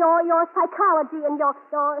your psychology and your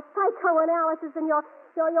psychoanalysis and your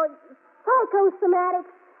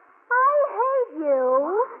psychosomatics. I hate you.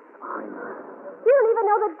 You don't even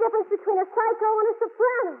know the difference between a psycho and a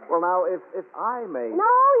soprano. Well, now, if I may... No,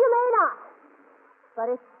 you may not. But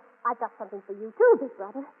I've got something for you, too, big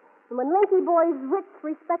brother. And when Linky Boy's rich,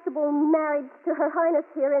 respectable marriage to Her Highness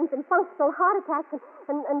here ends in functional heart attacks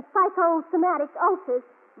and psychosomatic ulcers,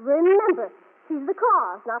 remember, she's the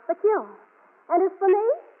cause, not the cure. And as for me,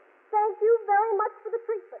 thank you very much for the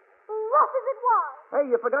treatment, rough as it was. Hey,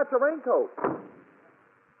 you forgot your raincoat.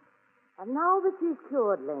 And now that she's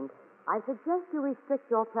cured, Link, I suggest you restrict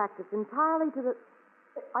your practice entirely to the...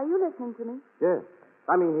 Are you listening to me? Yes.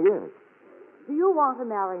 I mean, he is. Do you want to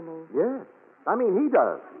marry me? Yes. I mean, he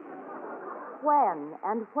does. When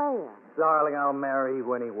and where? Darling, I'll marry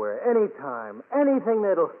you anywhere, anytime, anything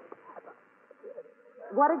that'll...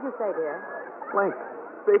 What did you say, dear? Link,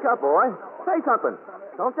 speak up, boy. Say something.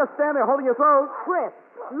 Don't just stand there holding your throat. Chris,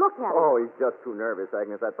 look at him. Oh, he's just too nervous,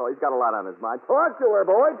 Agnes, that's all. He's got a lot on his mind. Talk to her,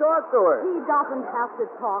 boy. Talk to her. He doesn't have to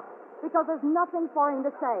talk because there's nothing for him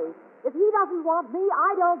to say. If he doesn't want me,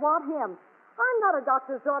 I don't want him. I'm not a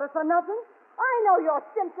doctor's daughter for nothing. I know your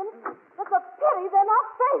symptoms. It's a pity they're not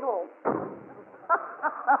fatal.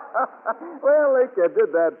 Well, Link, you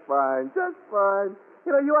did that fine. Just fine.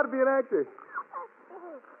 You know, you ought to be an actor.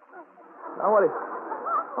 Now, what is...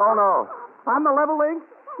 Oh, no. On the level, Link?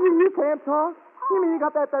 You can't talk? You mean you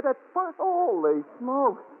got that holy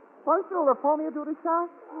smoke. Functional aphonia due to shock?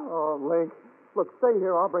 Oh, Link. Look, stay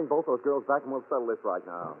here. I'll bring both those girls back and we'll settle this right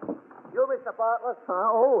now. You, Mr. Bartlett?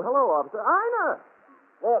 Oh, hello, officer. Ina!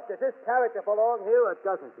 Look, does this character belong here or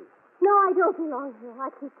doesn't he? No, I don't belong here, I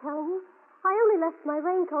keep telling you. I only left my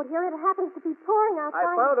raincoat here. It happens to be pouring outside.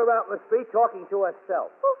 I found her out in the street talking to herself.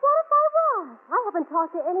 Well, what if I was? I haven't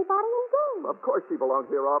talked to anybody in days. Of course she belongs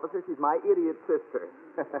here, officer. She's my idiot sister.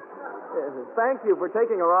 Thank you for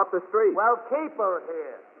taking her off the street. Well, keep her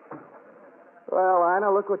here. Well, Ina,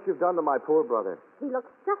 look what you've done to my poor brother. He looks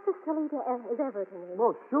just as silly as ever to me.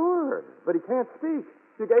 Well, sure, but he can't speak.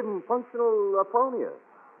 You gave him functional aphonia.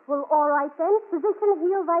 Well, all right then. Physician,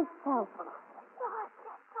 heal thyself.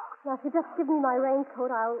 Now, if you just give me my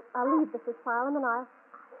raincoat, I'll leave this asylum and I'll...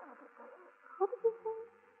 What did you say?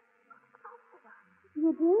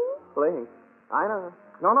 You do? Blink. Ina.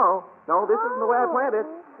 No, this isn't the way I planned it.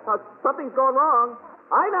 Something's gone wrong.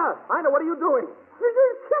 Ina, what are you doing?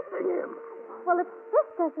 You're kissing him. Well, if this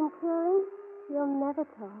doesn't cure him, he'll never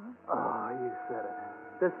talk. Oh, you said it.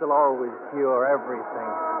 This'll always cure everything.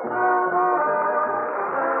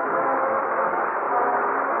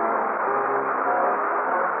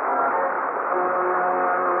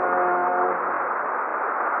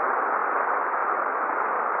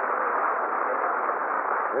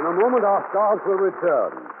 In a moment, our stars will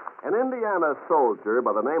return. An Indiana soldier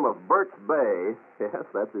by the name of Bert Bay, yes,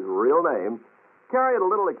 that's his real name, carried a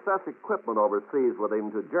little excess equipment overseas with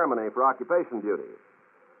him to Germany for occupation duty.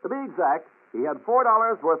 To be exact, he had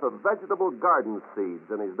 $4 worth of vegetable garden seeds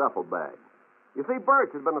in his duffel bag. You see,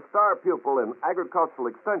 Bert had been a star pupil in agricultural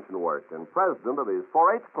extension work and president of his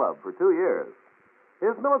 4-H club for 2 years.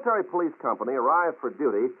 His military police company arrived for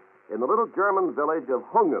duty in the little German village of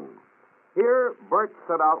Hungen. Here, Bert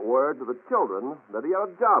sent out word to the children that he had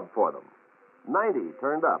a job for them. 90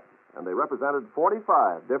 turned up, and they represented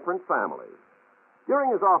 45 different families.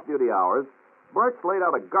 During his off-duty hours, Bert laid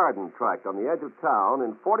out a garden tract on the edge of town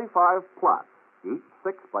in 45 plots, each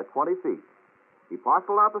 6 by 20 feet. He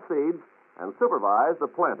parceled out the seeds and supervised the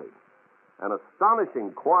planting. An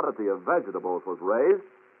astonishing quantity of vegetables was raised,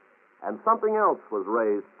 and something else was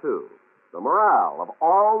raised, too. The morale of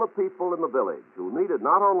all the people in the village who needed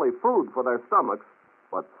not only food for their stomachs,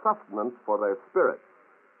 but sustenance for their spirits.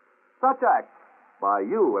 Such acts by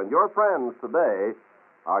you and your friends today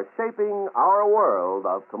are shaping our world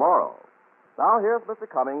of tomorrow. Now, here's Mr.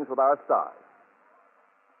 Cummings with our stars.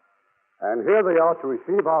 And here they are to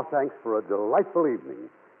receive our thanks for a delightful evening.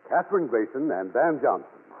 Catherine Grayson and Van Johnson.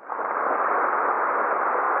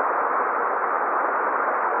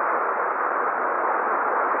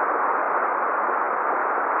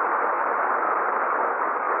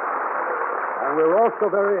 And we're also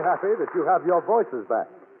very happy that you have your voices back.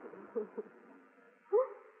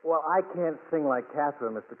 Well, I can't sing like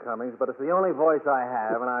Catherine, Mr. Cummings, but it's the only voice I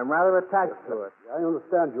have, and I'm rather attached to it. I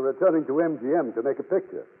understand you're returning to MGM to make a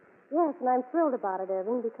picture. Yes, and I'm thrilled about it,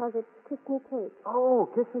 Irving, because it's Kiss Me Kate. Oh,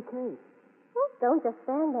 Kiss Me Kate. Well, don't just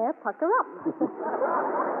stand there. Pucker up.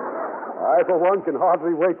 I, for one, can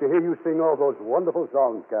hardly wait to hear you sing all those wonderful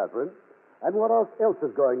songs, Catherine. And what else is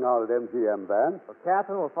going on at MGM, Van? Well,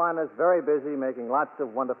 Catherine will find us very busy making lots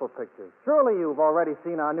of wonderful pictures. Surely you've already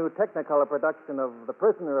seen our new Technicolor production of The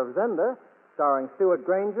Prisoner of Zenda, starring Stuart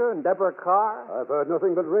Granger and Deborah Carr. I've heard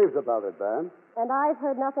nothing but raves about it, Van. And I've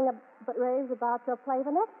heard nothing but raves about your play for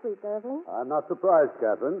next week, Irving. I'm not surprised,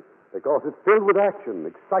 Catherine, because it's filled with action,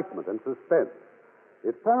 excitement, and suspense.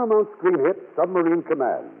 It's Paramount screen hit Submarine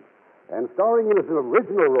Command. And starring in as an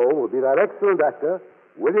original role will be that excellent actor,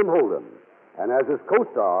 William Holden. And as his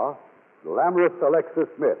co-star, glamorous Alexis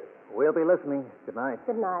Smith. We'll be listening. Good night.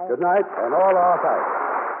 Good night. Good night, and all our thanks.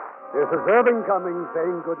 This is Irving Cummings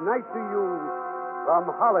saying good night to you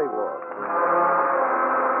from Hollywood.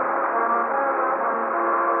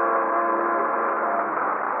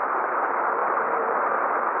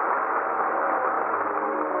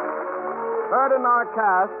 Heard in our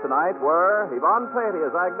cast tonight were Yvonne Patey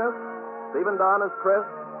as Agnes, Stephen Dunn as Chris,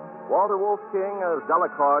 Walter Wolf King as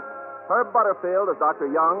Delacorte, Herb Butterfield as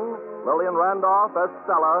Dr. Young, Lillian Randolph as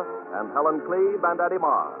Stella, and Helen Cleve and Eddie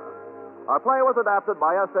Marr. Our play was adapted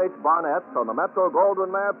by S.H. Barnett from the Metro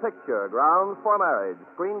Goldwyn Mayer picture, Grounds for Marriage.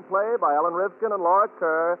 Screenplay by Ellen Rivkin and Laura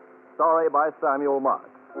Kerr. Story by Samuel Marks.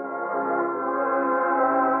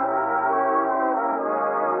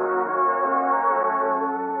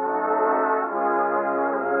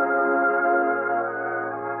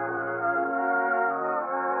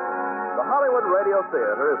 Radio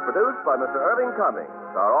Theater is produced by Mr. Irving Cummings.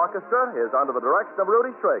 Our orchestra is under the direction of Rudy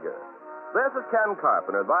Schrager. This is Ken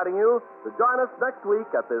Carpenter inviting you to join us next week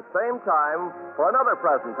at this same time for another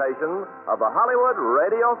presentation of the Hollywood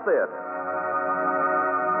Radio Theater.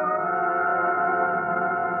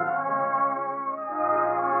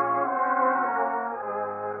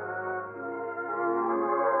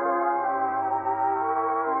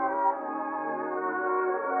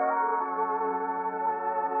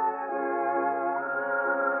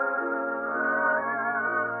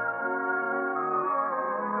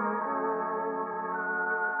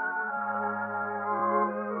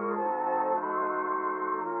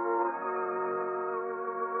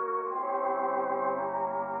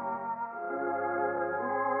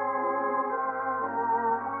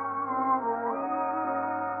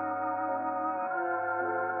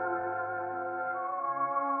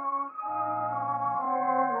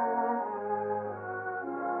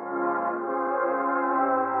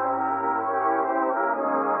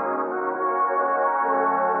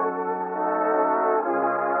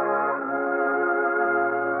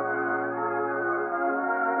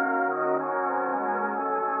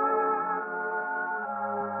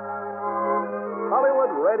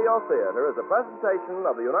 Radio Theater is a presentation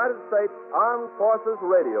of the United States Armed Forces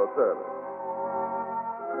Radio Service.